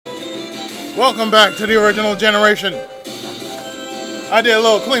Welcome back to the original generation. I did a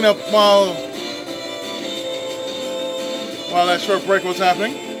little cleanup while that short break was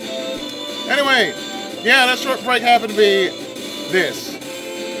happening. Anyway, yeah, that short break happened to be this.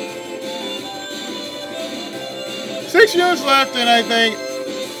 6 years left, and I think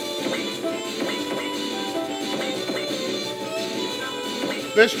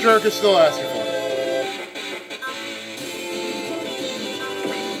this jerk is still asking for it.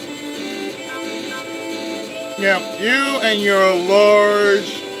 Yeah, you and your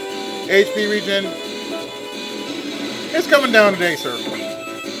large HP regen. It's coming down today, sir.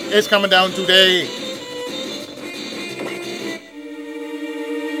 It's coming down today.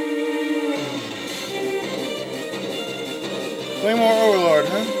 Claymore Overlord,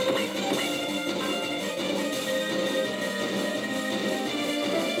 huh?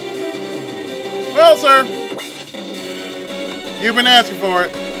 Well, sir, you've been asking for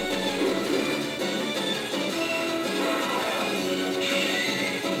it.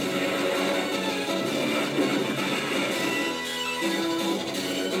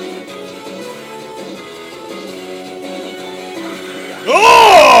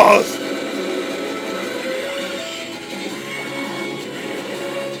 Oh!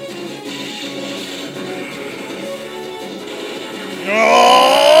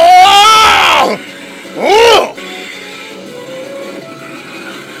 Oh! Oh!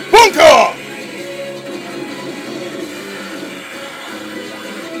 Bunker!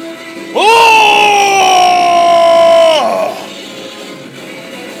 Oh!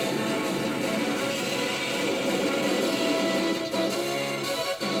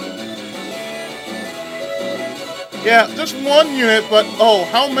 Yeah, just one unit, but oh,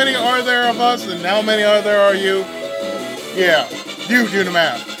 how many are there of us and how many are there are you? Yeah, you do the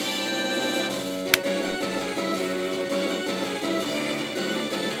math.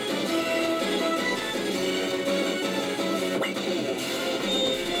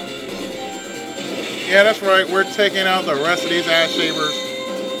 Yeah, that's right, we're taking out the rest of these ass shavers.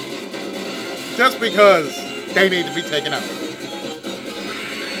 Just because they need to be taken out.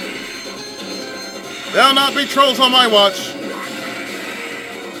 There'll not be trolls on my watch.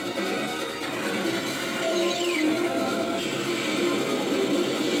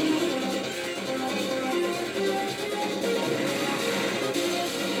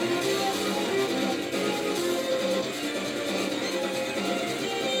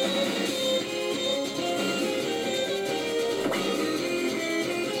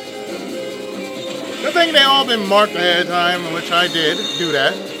 Good thing they all been marked ahead of time, which I did do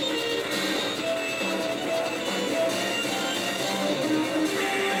that.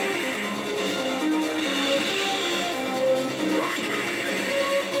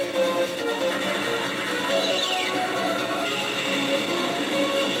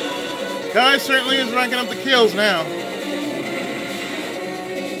 Guy certainly is ranking up the kills now.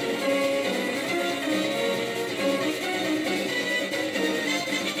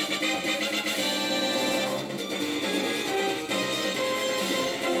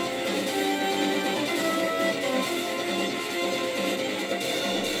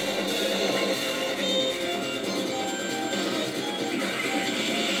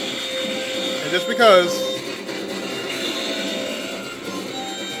 And just because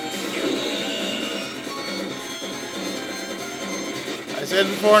I said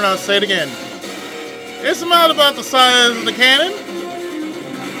it before and I'll say it again. It's not about the size of the cannon.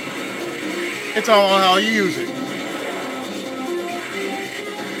 It's all on how you use it.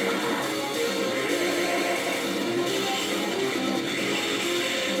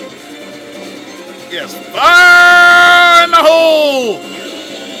 Yes, fire in the hole!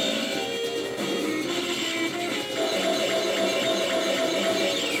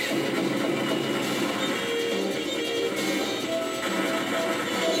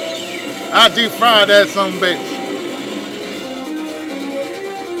 I deep fried that son of a bitch.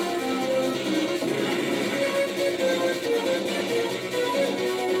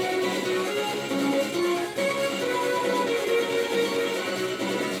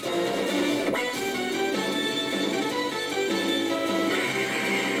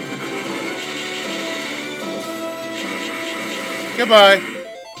 Goodbye.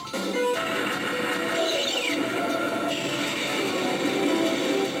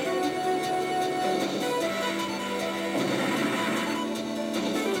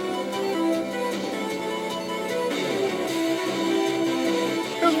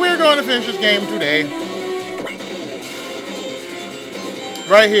 We're going to finish this game today.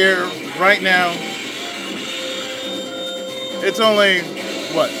 Right here, right now. It's only,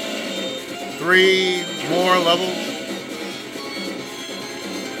 what, 3 more levels?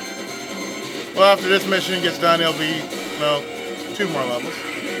 Well, after this mission gets done, it'll be, well, 2 more levels.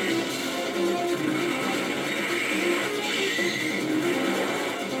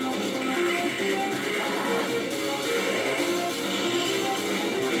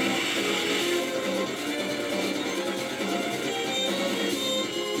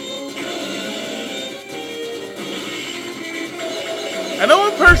 I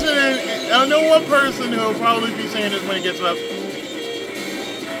know one person who will probably be saying this when he gets up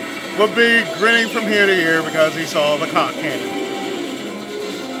will be grinning from ear to ear because he saw the cock cannon.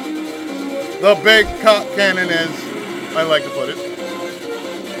 The big cock cannon, as I like to put it.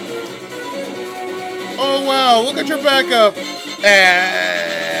 Oh wow, look at your backup,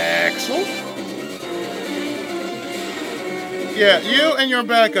 Axel. Yeah, you and your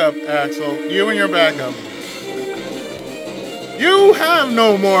backup, Axel. You and your backup. You have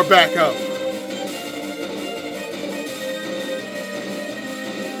no more backup.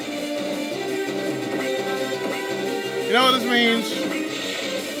 You know what this means?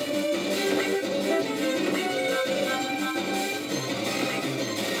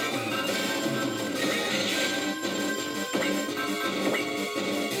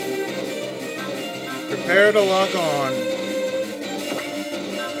 Prepare to lock on.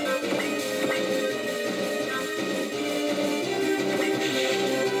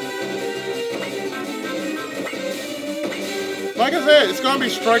 Like I said, it's gonna be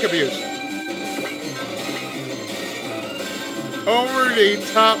strike abuse. Over the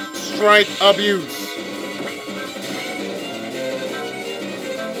top strike abuse.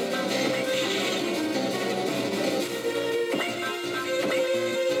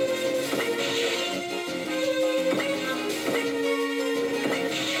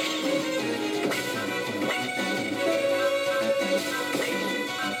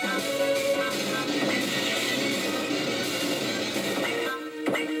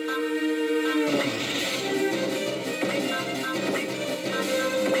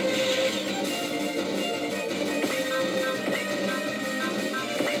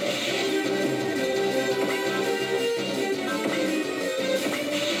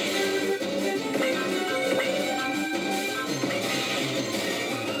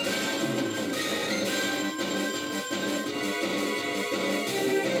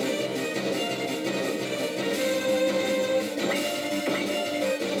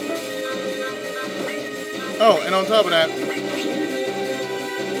 Oh, and on top of that,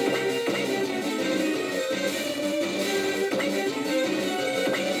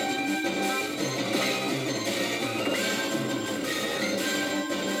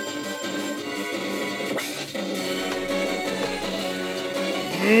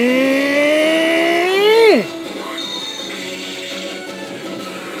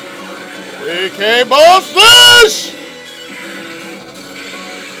 AK Ball Slash!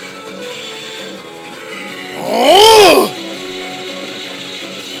 Oh!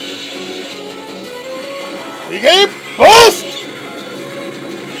 AK Boost!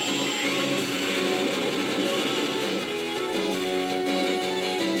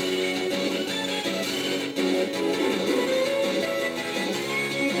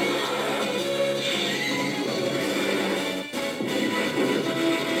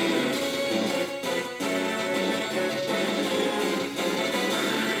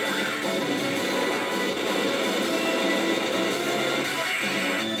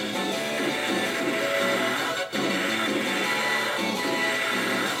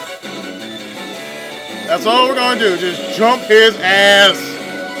 That's all we're gonna do, just jump his ass.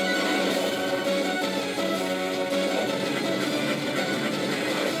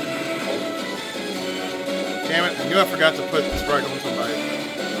 Damn it, I knew I forgot to put the strike on somebody.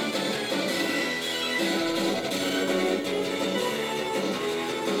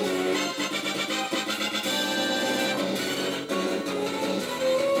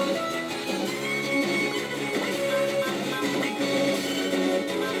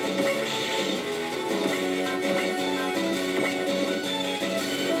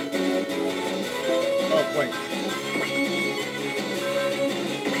 Wait.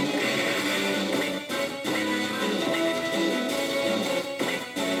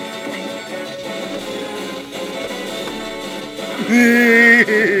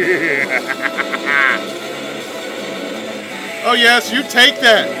 Oh yes, you take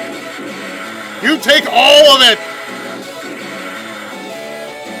that. You take all of it.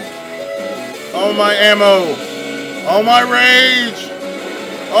 All my ammo. All my rage.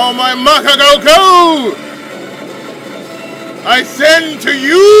 All my Makagoku! I send to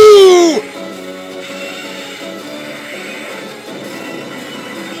you!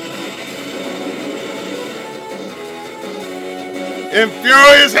 In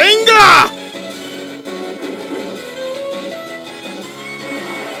furious anger!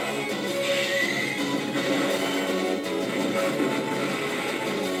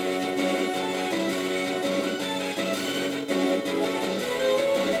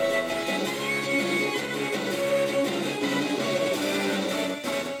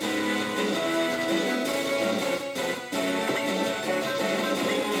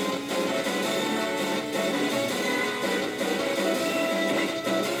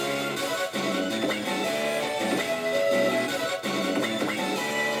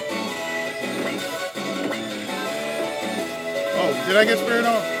 Did I get Spirit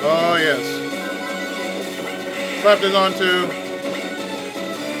on? Oh, yes. Slap this on too.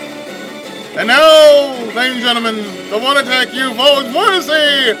 And now, ladies and gentlemen, the one attack you've always wanted to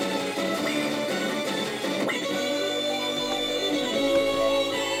see.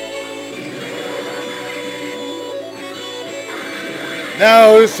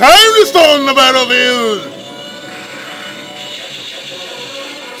 Now it's time to storm the battlefield.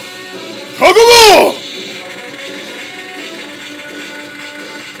 Kokomo!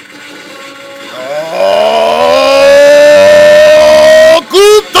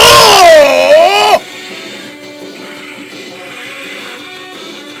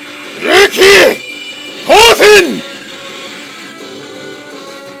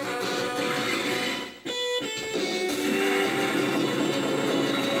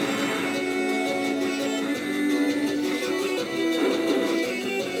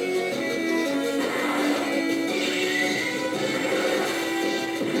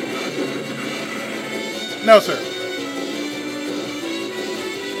 No, sir.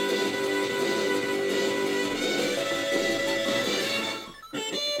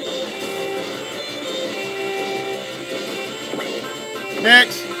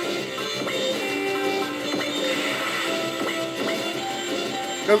 Next.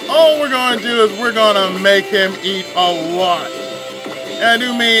 Because all we're going to do is we're going to make him eat a lot. And I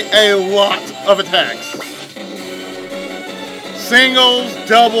do mean a lot of attacks. Singles,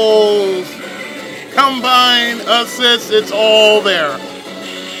 doubles, combine, assists, it's all there.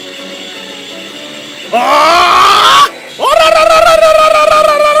 Ah!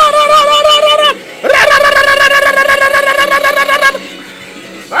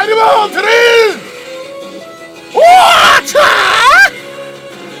 Fight him all to this!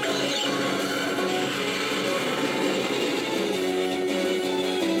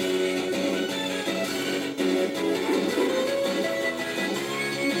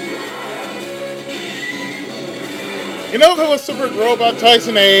 You know, if it was Super Robot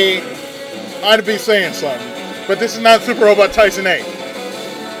Taisen A, I'd be saying something. But this is not Super Robot Taisen A.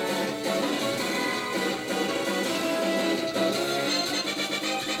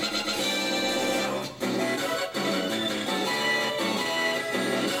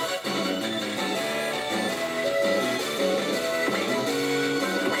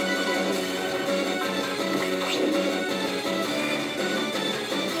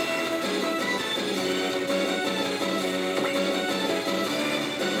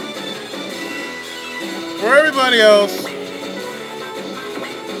 For everybody else,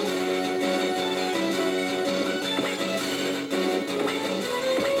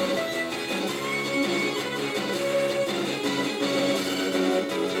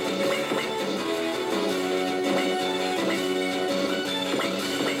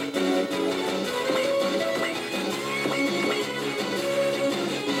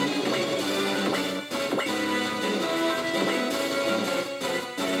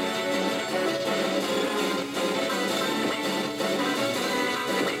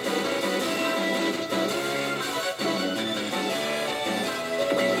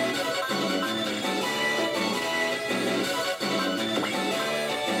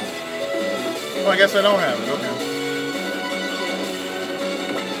 oh, I guess I don't have it. Okay.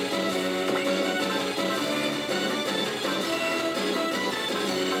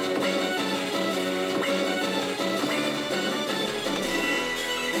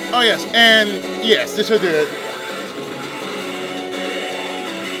 Oh, yes. And, yes, this will do it.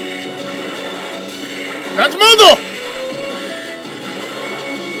 That's Mundo!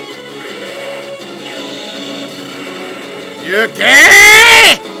 You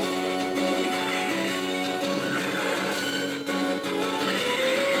can!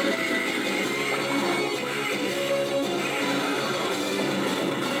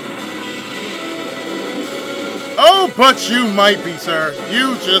 Oh, but you might be, sir.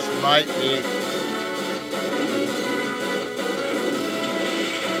 You just might be.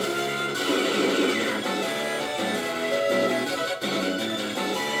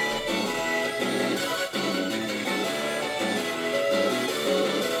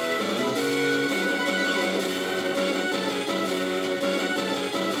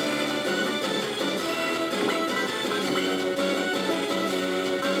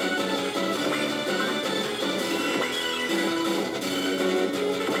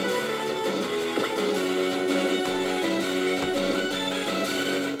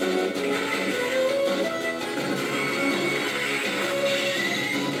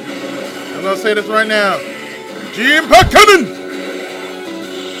 I'm gonna say this right now. G-Impact coming!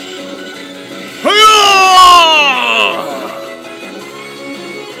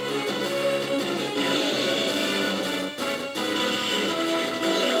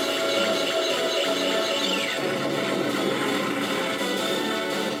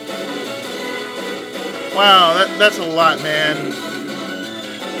 Wow, that's a lot, man.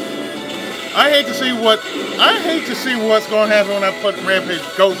 I hate to see what's going to happen when I put Rampage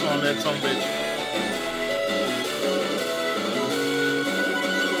Ghost on that son of a bitch.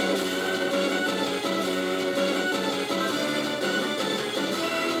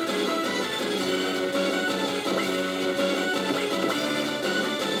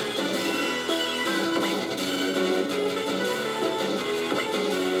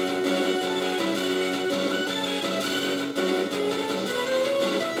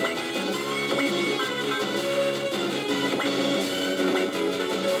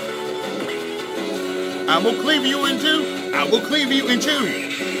 I will cleave you in two. I will cleave you in two.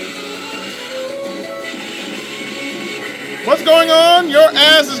 What's going on? Your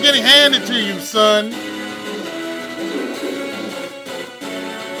ass is getting handed to you, son.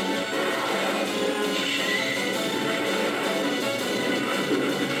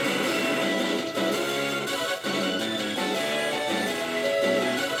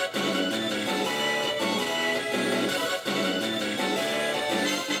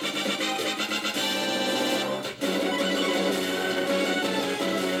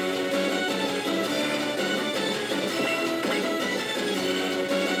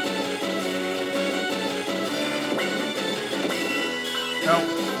 Nope.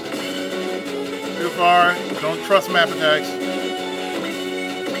 Too far. Don't trust map attacks.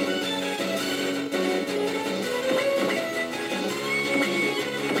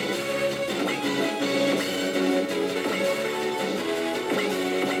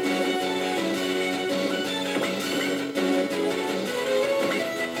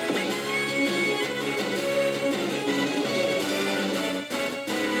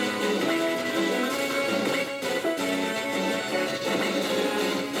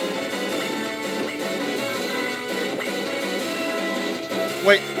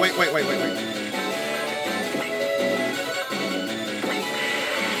 Wait.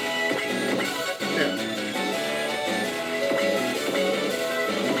 Yeah.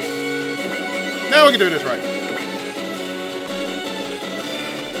 Now we can do this right.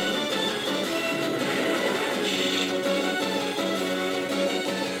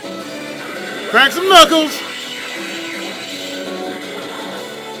 Crack some knuckles.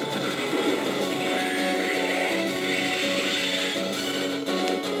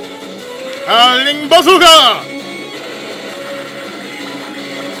 Howling bazooka!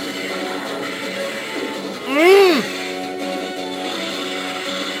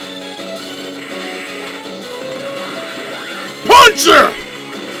 Puncher!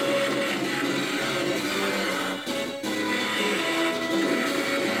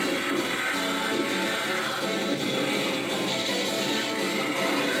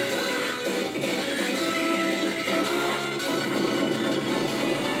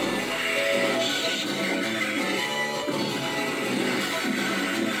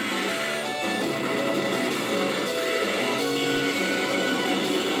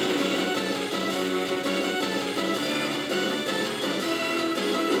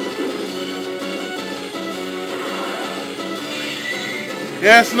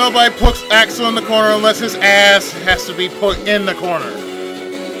 Yes, nobody puts Axel in the corner unless his ass has to be put in the corner.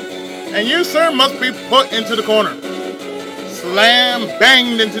 And you, sir, must be put into the corner. Slam,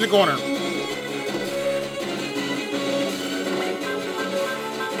 banged into the corner.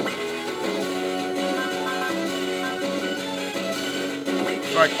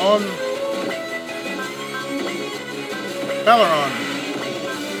 Strike on. Valor on.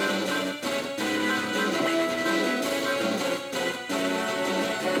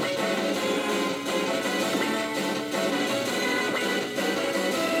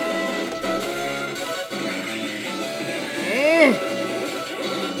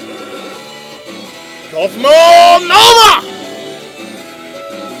 Cosmo Nova!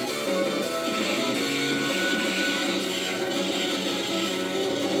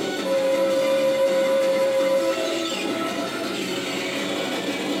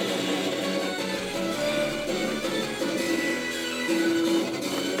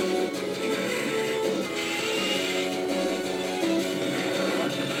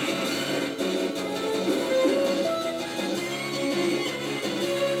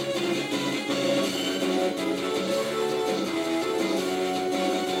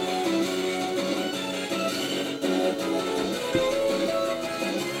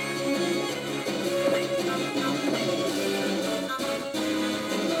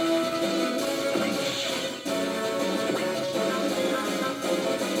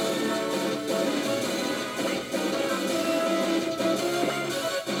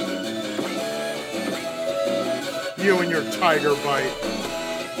 You and your tiger bite.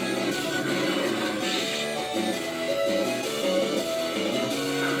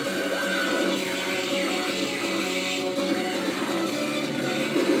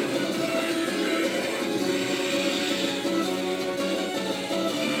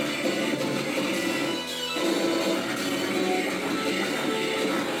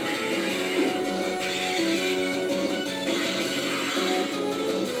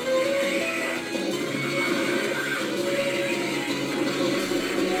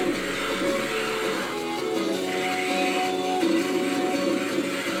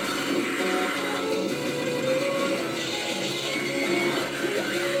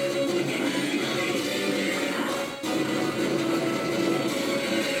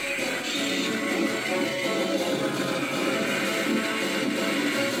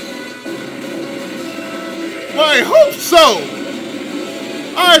 I hope so!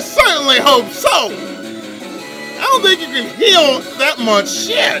 I certainly hope so! I don't think you can heal that much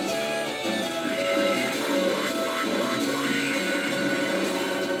shit!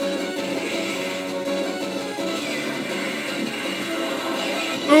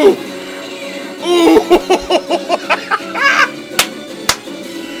 Ooh! Ooh!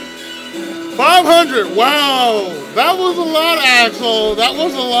 500! Wow! That was a lot, Axel! That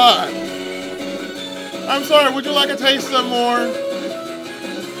was a lot! I'm sorry, would you like to taste some more?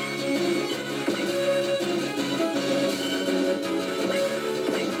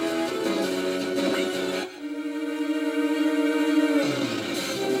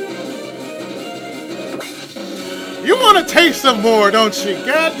 You want to taste some more, don't you?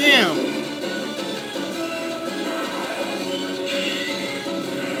 Goddamn!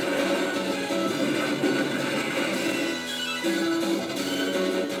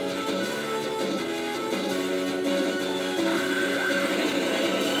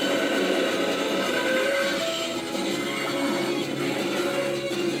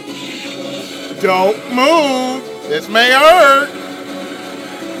 Don't move! This may hurt!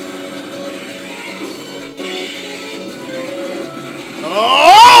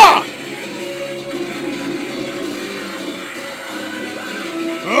 Oh!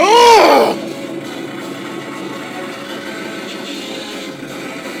 Oh!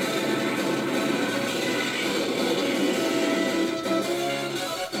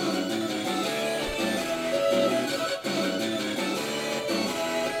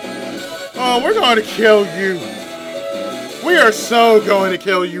 Oh, we're going to kill you. We are so going to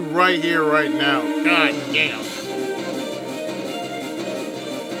kill you right here, right now. God damn.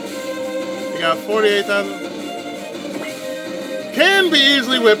 You got 48,000. Can be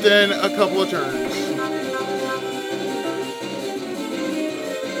easily whipped in a couple of turns.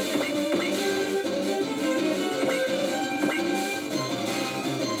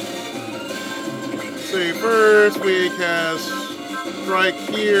 Let's see, first we cast strike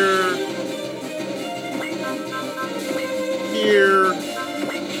here. Here.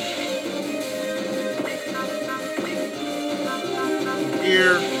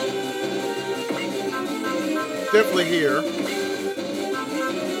 Here. Definitely here.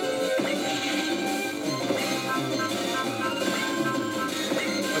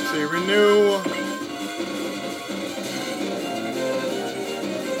 Let's see, renew.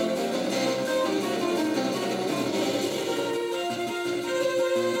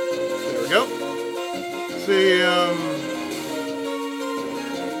 There we go. Let's see,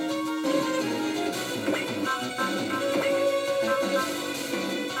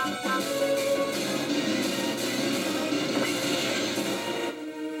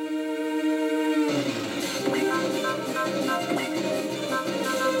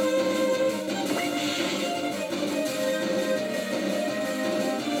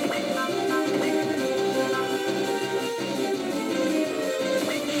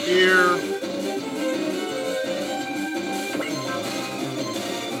 here. A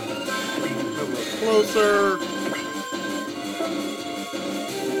little closer. A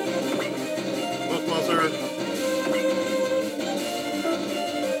little closer.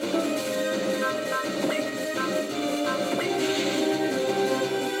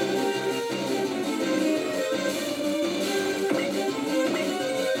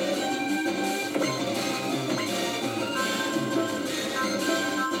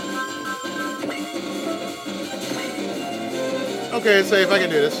 Okay, let's see if I can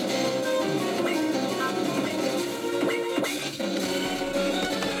do this.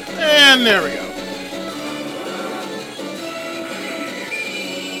 And there we go.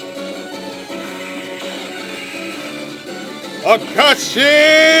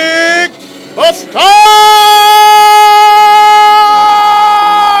 Akashic Buster!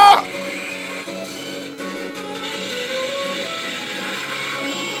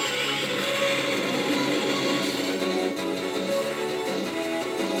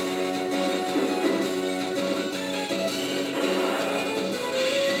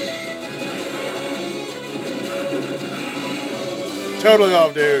 Totally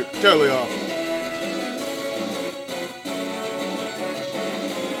off, dude. Totally off.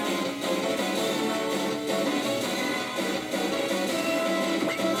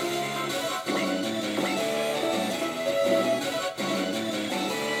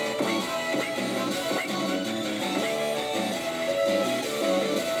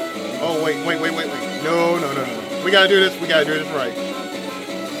 Oh, wait. No. We gotta do this. We gotta do this right.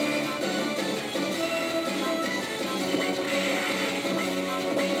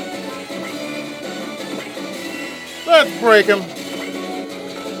 Let's break him.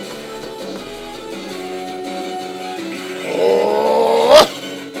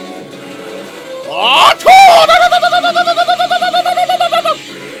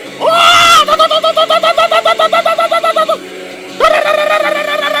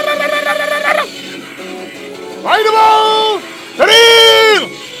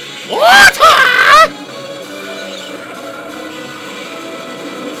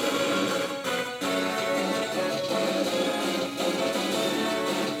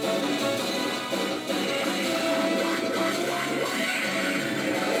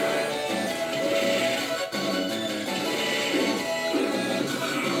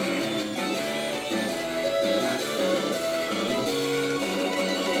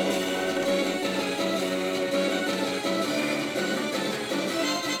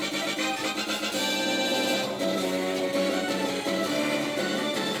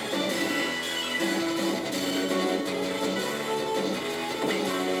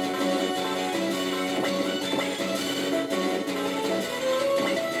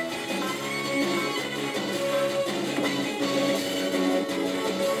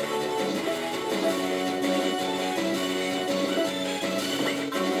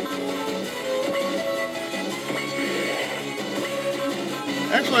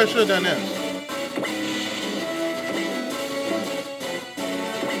 Actually, I should have done this.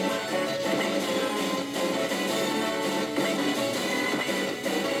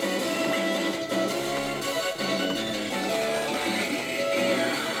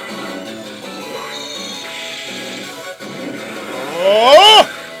 Oh!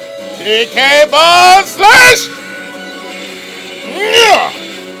 TK ball slash! Yeah!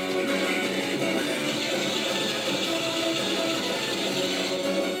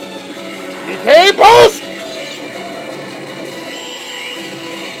 TK post!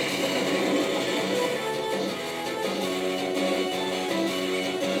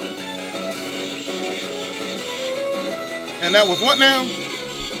 And that was what now?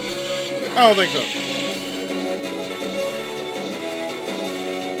 I don't think so.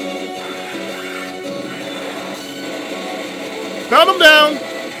 Pelt him down.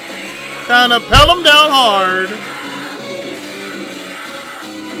 Kind of pelt him down hard.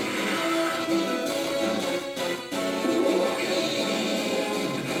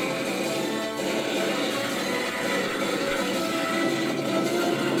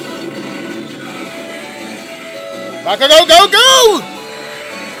 Baka, go, go, go!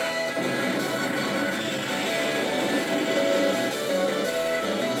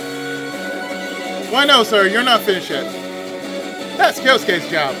 Why no, sir? You're not finished yet. That's Kyosuke's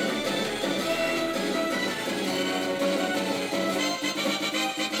job.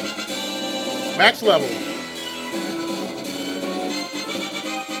 Max level.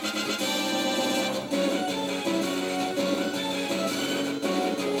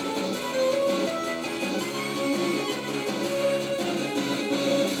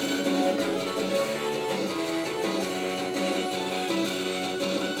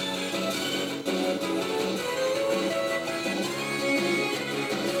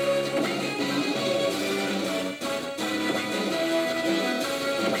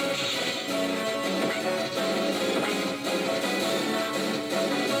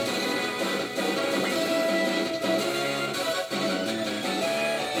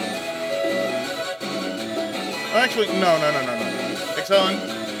 Actually, no. Axel,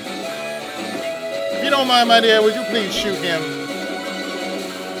 if you don't mind, my dear, would you please shoot him?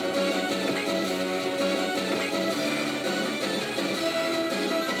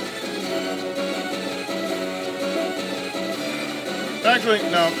 Actually,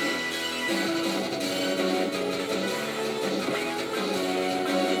 no.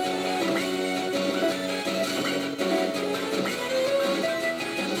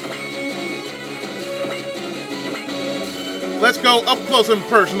 Let's go up close and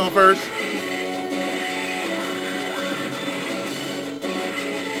personal first.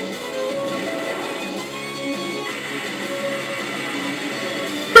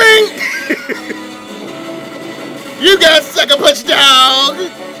 Bing! You got sucker punch, dog!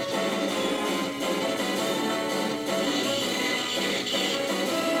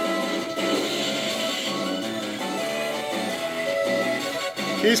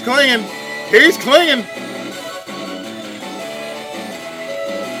 He's clinging. He's clinging.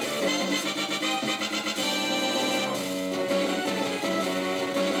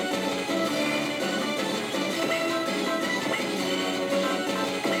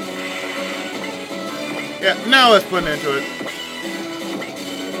 Yeah, now let's put an end to it.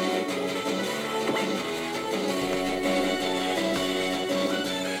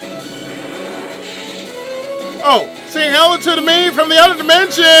 Oh, saying hello to me from the other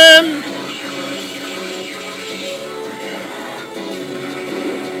dimension!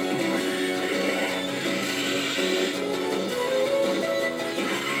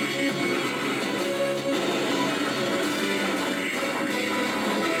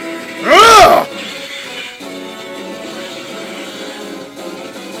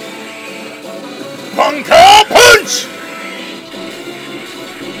 Bunker punch!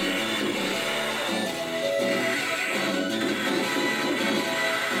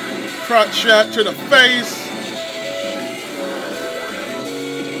 Crotch shot to the face.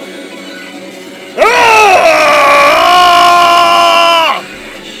 Ah!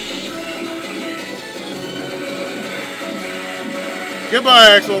 Goodbye,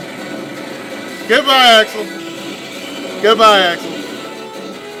 Axel. Goodbye, Axel. Goodbye, Axel.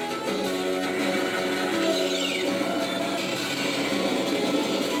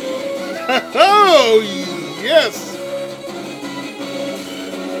 Oh, yes!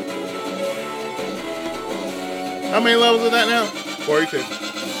 How many levels is that now? 42.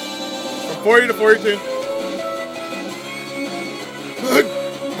 From 40 to 42.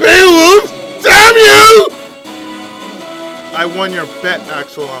 Beowulf! Damn you! I won your bet,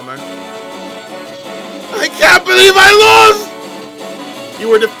 Axel, on there. I can't believe I lost! You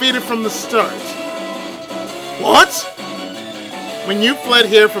were defeated from the start. What? When you fled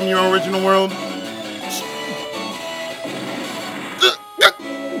here from your original world...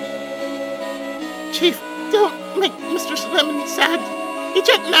 Chief, don't make Mr. Lemon sad.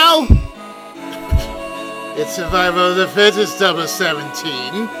 Eject now! It's survival of the fittest,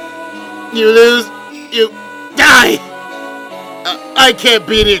 017. You lose, you die! I can't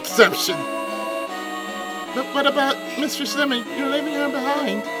be the exception. But what about Mr. Lemon? You're leaving her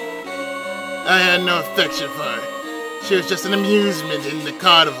behind. I had no affection for her. She was just an amusement in the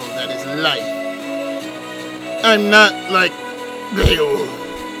carnival that is life. I'm not like Valor.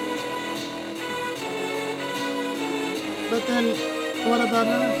 But then, what about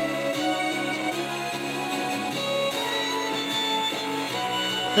her?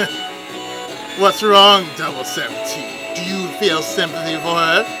 What's wrong, 017? Do you feel sympathy for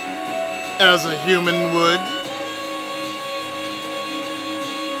her? As a human would?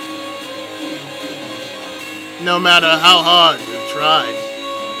 No matter how hard you tried,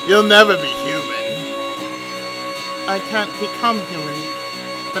 you'll never be human. I can't become human,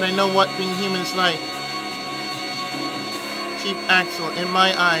 but I know what being human is like. Chief Axel, in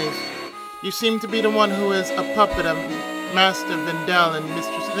my eyes, you seem to be the one who is a puppet of Master Vendel and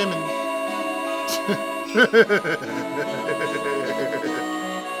Mistress Lemon.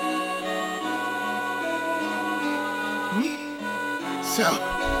 So,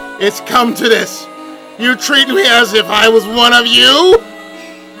 it's come to this. You treat me as if I was one of you?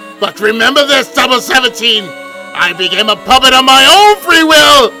 But remember this, 017! I became a puppet of my own free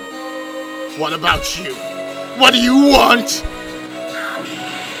will! What about you? What do you want?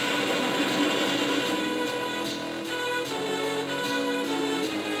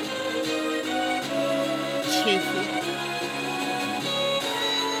 Chief,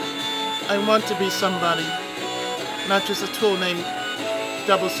 I want to be somebody, not just a tool named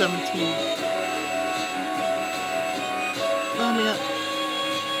 017. Let me up.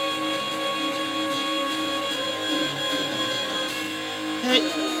 Hey,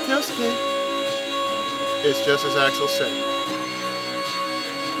 Kyosuke. It's just as Axel said.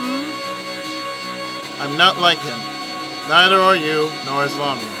 I'm not like him. Neither are you, nor is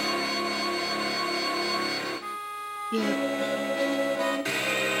Valor. Yeah.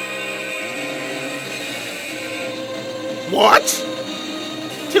 What?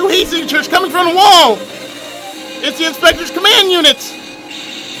 Two heat signatures coming from the wall! It's the Inspector's command units!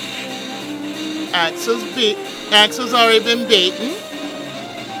 Axel's already been beaten.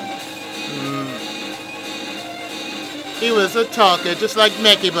 He was a talker, just like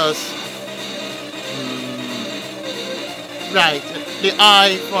Mekibus. Right, the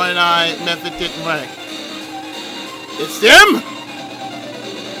eye for an eye method didn't work. It's them?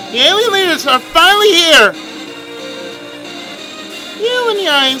 The alien leaders are finally here! You and the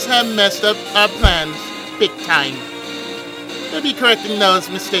Irons have messed up our plans, big time. We'll be correcting those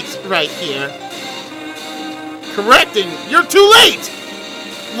mistakes right here. Correcting? You're too late!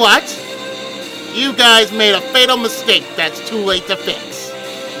 What? You guys made a fatal mistake that's too late to fix.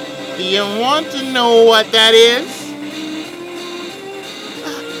 Do you want to know what that is?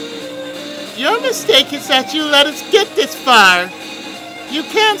 Your mistake is that you let us get this far. You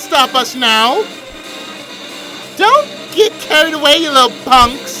can't stop us now. Don't get carried away, you little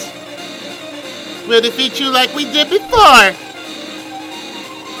punks. We'll defeat you like we did before.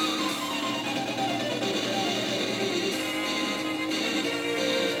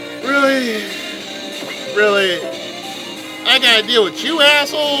 Really? Really? I gotta deal with you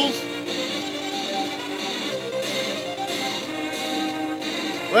assholes?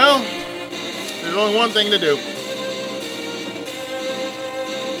 Well, there's only one thing to do.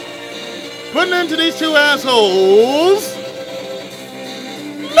 Put an end to these two assholes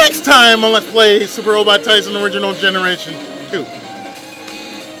next time on Let's Play Super Robot Taisen Original Generation 2.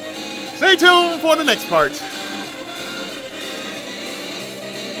 Stay tuned for the next part.